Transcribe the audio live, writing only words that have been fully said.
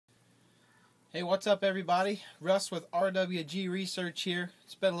Hey, what's up, everybody? Russ with RWGresearch here.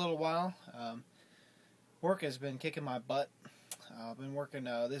 It's been a little while. Work has been kicking my butt. I've been working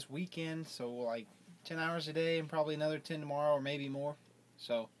this weekend, so like 10 hours a day and probably another 10 tomorrow or maybe more.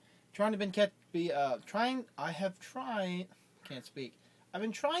 So, I've been trying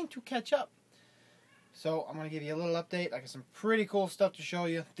to catch up. So, I'm going to give you a little update. I got some pretty cool stuff to show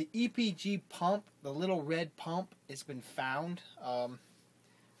you. The EPG pump, the little red pump, it's been found.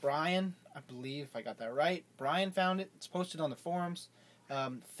 Brian, I believe, if I got that right, Brian found it. It's posted on the forums.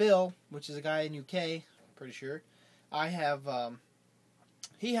 Phil, which is a guy in UK, pretty sure,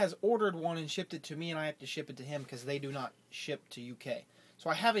 he has ordered one and shipped it to me, and I have to ship it to him because they do not ship to UK.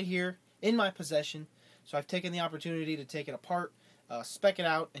 So I have it here in my possession. So I've taken the opportunity to take it apart, spec it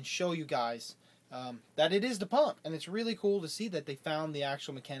out, and show you guys that it is the pump. And it's really cool to see that they found the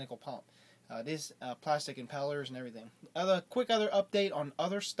actual mechanical pump. It is plastic impellers and everything. Quick update on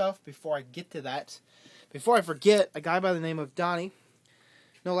other stuff before I get to that. Before I forget, a guy by the name of Donnie,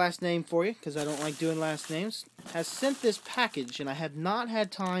 no last name for you because I don't like doing last names, has sent this package, and I have not had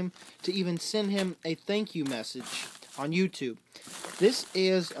time to even send him a thank you message on YouTube. This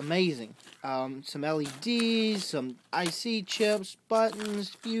is amazing. Some LEDs, some IC chips,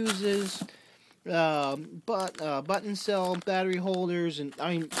 buttons, fuses, button cell, battery holders, and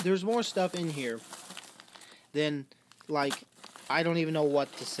I mean, there's more stuff in here than, like, I don't even know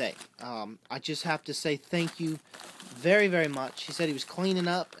what to say. I just have to say thank you very, very much. He said he was cleaning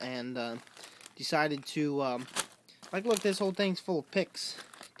up and decided to, like, look, this whole thing's full of picks,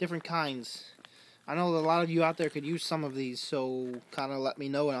 different kinds. I know that a lot of you out there could use some of these, so kind of let me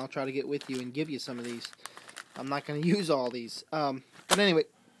know and I'll try to get with you and give you some of these. I'm not going to use all these. But anyway,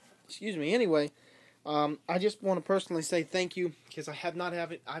 I just want to personally say thank you because I've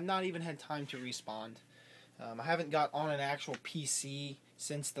not even had time to respond. I haven't got on an actual PC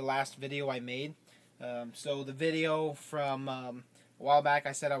since the last video I made. So the video from a while back,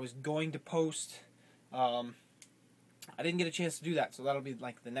 I said I was going to post. I didn't get a chance to do that, so that'll be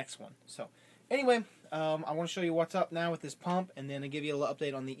like the next one. So anyway, I want to show you what's up now with this pump, and then I'll give you a little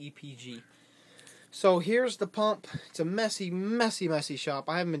update on the EPG. So here's the pump. It's a messy, messy, messy shop.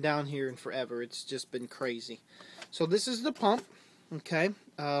 I haven't been down here in forever. It's just been crazy. So this is the pump. Okay.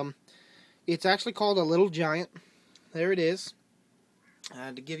 It's actually called a Little Giant. There it is.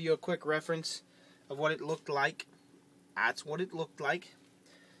 To give you a quick reference of what it looked like. That's what it looked like.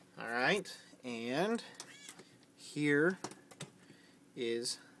 Alright. And here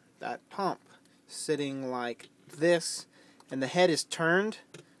is that pump sitting like this. And the head is turned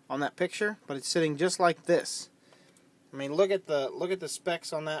on that picture, but it's sitting just like this. I mean, look at the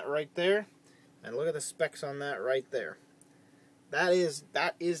specs on that right there, and look at the specs on that right there. That is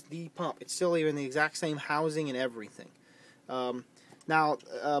the pump. It's still even the exact same housing and everything. Now,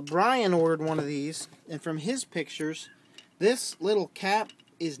 Brian ordered one of these, and from his pictures, this little cap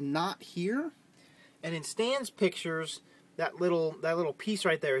is not here, and in Stan's pictures, that little piece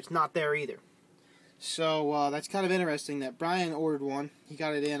right there, it's not there either. So that's kind of interesting that Brian ordered one. He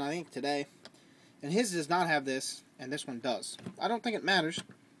got it in, I think, today. And his does not have this, and this one does. I don't think it matters.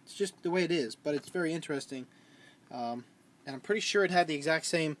 It's just the way it is, but it's very interesting. And I'm pretty sure it had the exact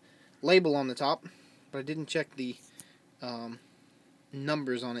same label on the top, but I didn't check the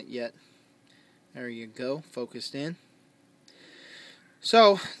numbers on it yet. There you go, focused in.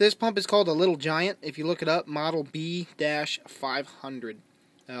 So this pump is called a Little Giant. If you look it up, model B-500.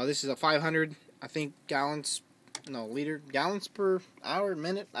 This is a 500. I think gallons per hour,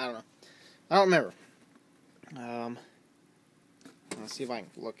 minute, I don't know. I don't remember. Let's see if I can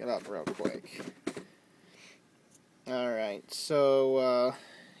look it up real quick. Alright, so,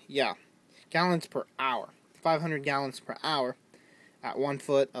 yeah, gallons per hour. 500 gallons per hour at 1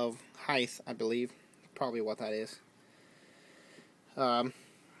 foot of height, I believe. Probably what that is.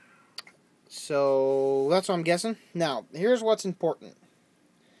 So, that's what I'm guessing. Now, here's what's important.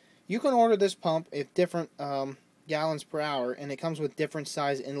 You can order this pump at different gallons per hour, and it comes with different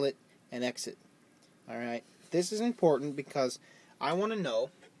size inlet and exit. Alright, this is important because I want to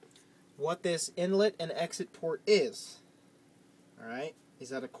know what this inlet and exit port is. Alright, is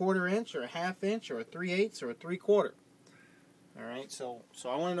that a 1/4 inch or a 1/2 inch or a 3/8 or a 3/4? Alright, so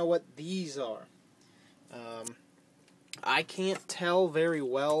I want to know what these are. I can't tell very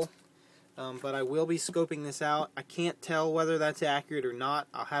well. But I will be scoping this out. I can't tell whether that's accurate or not.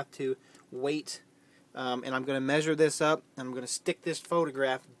 I'll have to wait. And I'm going to measure this up. And I'm going to stick this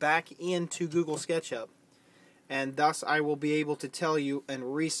photograph back into Google SketchUp. And thus I will be able to tell you and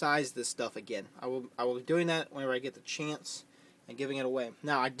resize this stuff again. I will be doing that whenever I get the chance and giving it away.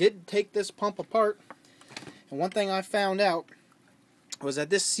 Now, I did take this pump apart. And one thing I found out was that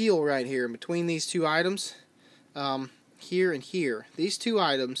this seal right here in between these two items, here and here, these two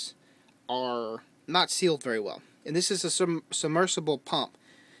items are not sealed very well. And this is a submersible pump.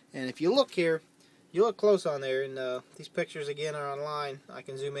 And if you look here, you look close on there, and these pictures again are online. I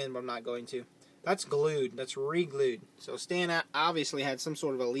can zoom in, but I'm not going to. That's glued. That's re-glued. So Stan obviously had some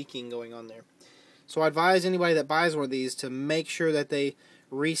sort of a leaking going on there. So I advise anybody that buys one of these to make sure that they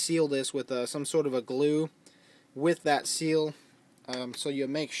reseal this with some sort of a glue with that seal, so you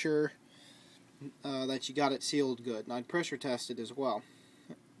make sure that you got it sealed good. And I'd pressure test it as well.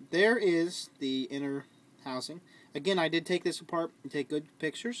 There is the inner housing. Again, I did take this apart and take good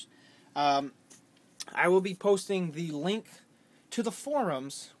pictures. I will be posting the link to the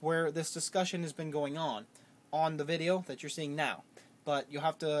forums where this discussion has been going on the video that you're seeing now. But you'll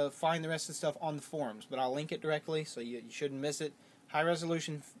have to find the rest of the stuff on the forums. But I'll link it directly, so you shouldn't miss it.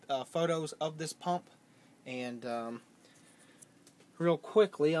 High-resolution photos of this pump. And real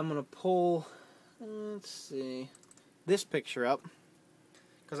quickly, I'm going to pull, let's see, this picture up.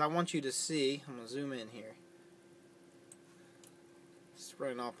 Because I want you to see, I'm going to zoom in here. It's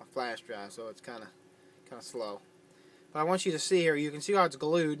running off my flash drive, so it's kind of slow. But I want you to see here, you can see how it's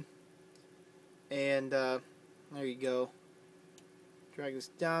glued. And there you go. Drag this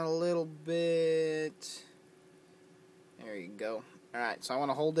down a little bit. There you go. Alright, so I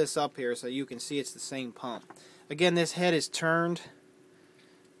want to hold this up here so you can see it's the same pump. Again, this head is turned.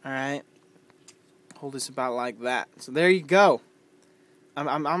 Alright. Hold this about like that. So there you go.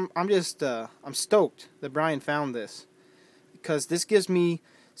 I'm just I'm stoked that Brian found this, because this gives me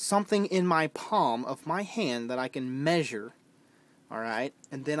something in my palm of my hand that I can measure. Alright,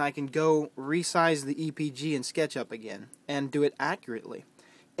 and then I can go resize the EPG in SketchUp again and do it accurately.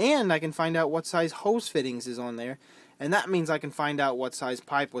 And I can find out what size hose fittings is on there, and that means I can find out what size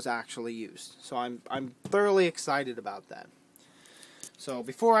pipe was actually used. So I'm thoroughly excited about that. So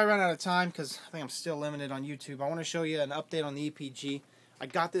before I run out of time, because I think I'm still limited on YouTube, I want to show you an update on the EPG. I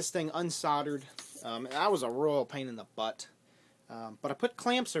got this thing unsoldered, and that was a royal pain in the butt. But I put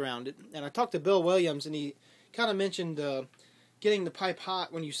clamps around it, and I talked to Bill Williams, and he kind of mentioned getting the pipe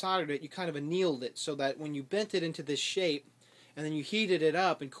hot. When you soldered it, you kind of annealed it so that when you bent it into this shape and then you heated it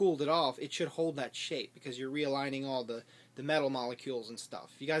up and cooled it off, it should hold that shape, because you're realigning all the metal molecules and stuff.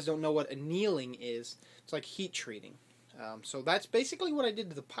 If you guys don't know what annealing is, it's like heat treating. So that's basically what I did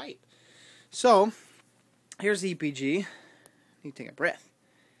to the pipe. So here's the EPG. I need to take a breath.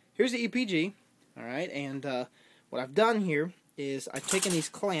 Here's the EPG. Alright, and what I've done here is I've taken these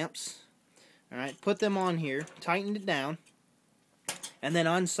clamps, alright, put them on here, tightened it down, and then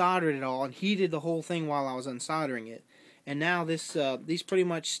unsoldered it all and heated the whole thing while I was unsoldering it. And now this these pretty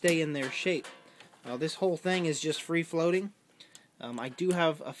much stay in their shape. This whole thing is just free floating. I do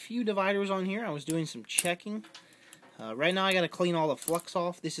have a few dividers on here. I was doing some checking. Right now I got to clean all the flux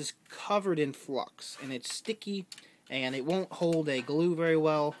off. This is covered in flux and it's sticky and it won't hold a glue very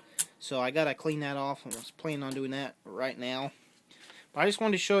well. So I got to clean that off. I was planning on doing that right now. But I just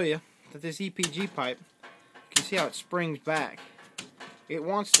wanted to show you that this EPG pipe, you can see how it springs back. It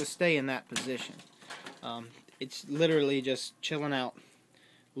wants to stay in that position. It's literally just chilling out,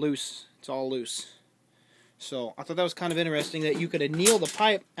 loose. It's all loose. So I thought that was kind of interesting that you could anneal the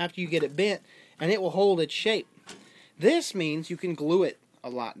pipe after you get it bent, and it will hold its shape. This means you can glue it a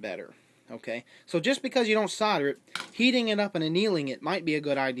lot better. Okay, so just because you don't solder it, heating it up and annealing it might be a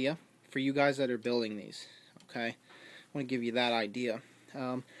good idea for you guys that are building these. Okay, I want to give you that idea.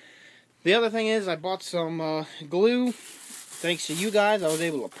 The other thing is I bought some glue. Thanks to you guys, I was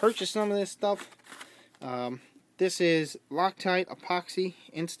able to purchase some of this stuff. This is Loctite Epoxy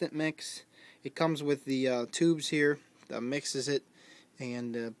Instant Mix. It comes with the tubes here that mixes it.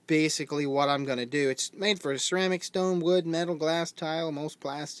 And basically what I'm going to do, it's made for ceramic, stone, wood, metal, glass, tile, most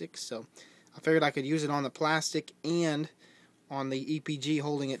plastics. So I figured I could use it on the plastic and on the EPG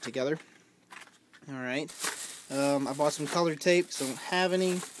holding it together. Alright. I bought some colored tape, so I don't have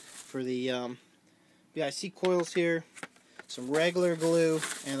any, for the BIC coils here. Some regular glue,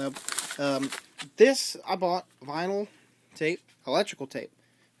 and this I bought vinyl tape, electrical tape.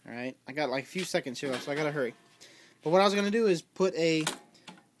 Alright, I got like a few seconds here, so I gotta hurry. But what I was gonna do is put a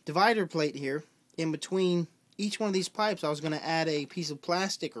divider plate here in between each one of these pipes. I was gonna add a piece of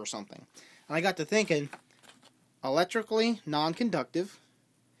plastic or something, and I got to thinking, electrically non-conductive,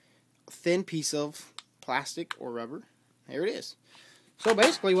 thin piece of plastic or rubber. There it is. So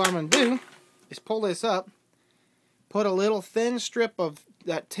basically, what I'm gonna do is pull this up. Put a little thin strip of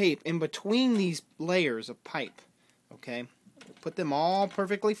that tape in between these layers of pipe. Okay, put them all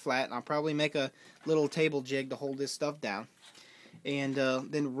perfectly flat, and I'll probably make a little table jig to hold this stuff down. And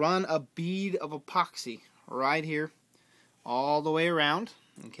then run a bead of epoxy right here all the way around,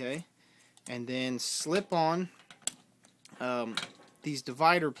 okay, and then slip on these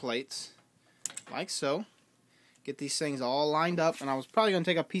divider plates like so. Get these things all lined up, and I was probably going to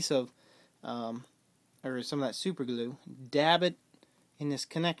take a piece of or some of that super glue, dab it in this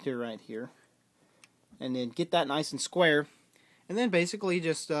connector right here, and then get that nice and square, and then basically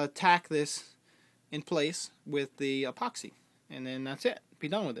just tack this in place with the epoxy, and then that's it. Be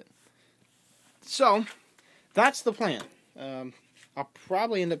done with it. So that's the plan. I'll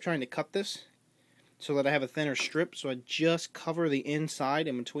probably end up trying to cut this so that I have a thinner strip, so I just cover the inside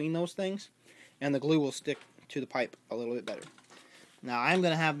in between those things, and the glue will stick to the pipe a little bit better. Now I'm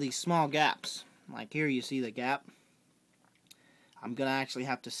going to have these small gaps. Like here you see the gap. I'm going to actually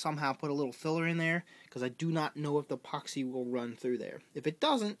have to somehow put a little filler in there because I do not know if the epoxy will run through there. If it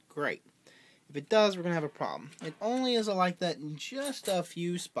doesn't, great. If it does, we're going to have a problem. It only is like that in just a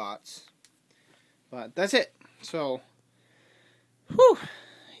few spots. But that's it. So, whew,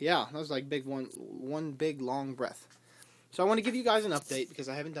 yeah, that was like one big long breath. So I want to give you guys an update because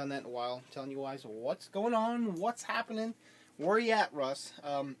I haven't done that in a while. I'm telling you guys what's going on, what's happening, where are you at, Russ?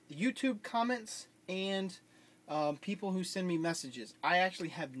 YouTube comments and people who send me messages. I actually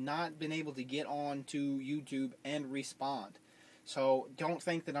have not been able to get on to YouTube and respond. So don't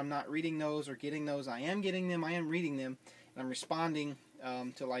think that I'm not reading those or getting those. I am getting them, I am reading them, and I'm responding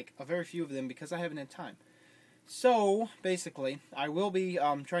to like a very few of them because I haven't had time. So basically, I will be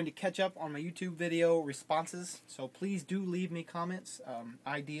trying to catch up on my YouTube video responses. So please do leave me comments,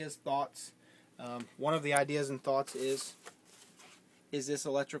 ideas, thoughts. One of the ideas and thoughts is this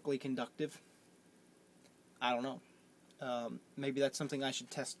electrically conductive? I don't know. Maybe that's something I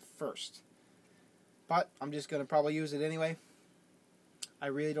should test first. But I'm just going to probably use it anyway. I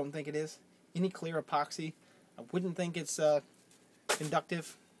really don't think it is. Any clear epoxy, I wouldn't think it's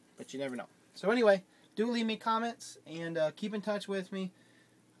conductive, but you never know. So anyway, do leave me comments and keep in touch with me.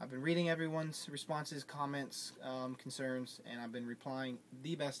 I've been reading everyone's responses, comments, concerns, and I've been replying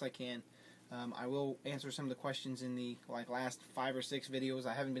the best I can. I will answer some of the questions in the last 5 or 6 videos.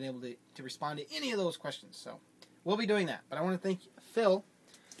 I haven't been able to respond to any of those questions, so we'll be doing that. But I want to thank Phil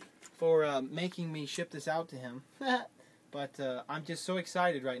for making me ship this out to him. But I'm just so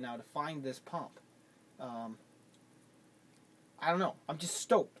excited right now to find this pump. I don't know. I'm just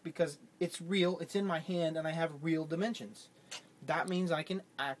stoked because it's real, it's in my hand, and I have real dimensions. That means I can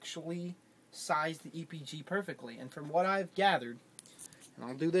actually size the EPG perfectly. And from what I've gathered, and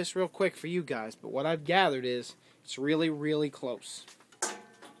I'll do this real quick for you guys, but what I've gathered is it's really, really close.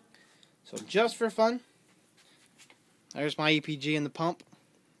 So just for fun, there's my EPG in the pump.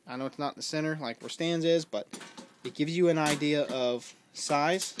 I know it's not in the center like where Stan's is, but it gives you an idea of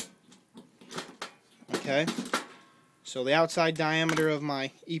size. Okay. So the outside diameter of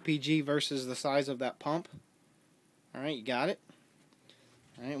my EPG versus the size of that pump. Alright, you got it.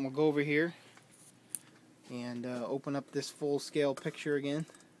 Alright, and we'll go over here and open up this full scale picture again.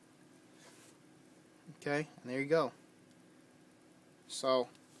 Okay, and there you go. So,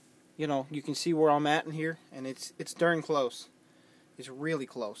 you know, you can see where I'm at in here, and it's darn close. It's really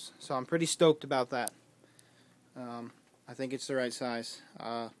close. So I'm pretty stoked about that. I think it's the right size.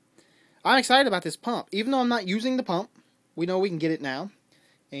 I'm excited about this pump. Even though I'm not using the pump, we know we can get it now.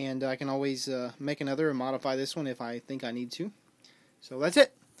 And I can always make another and modify this one if I think I need to. So that's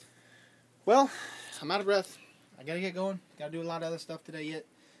it. Well, I'm out of breath. I gotta get going. Gotta do a lot of other stuff today yet.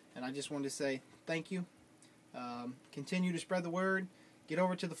 And I just wanted to say thank you. Continue to spread the word. Get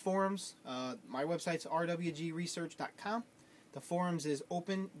over to the forums. My website's RWGresearch.com. The forums is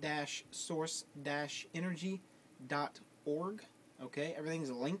open-source-energy.org. Okay,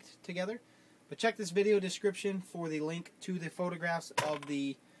 everything's linked together. But check this video description for the link to the photographs of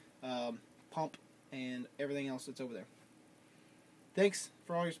the pump and everything else that's over there. Thanks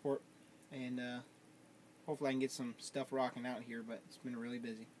for all your support, and hopefully I can get some stuff rocking out here, but it's been really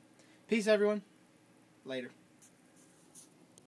busy. Peace, everyone. Later.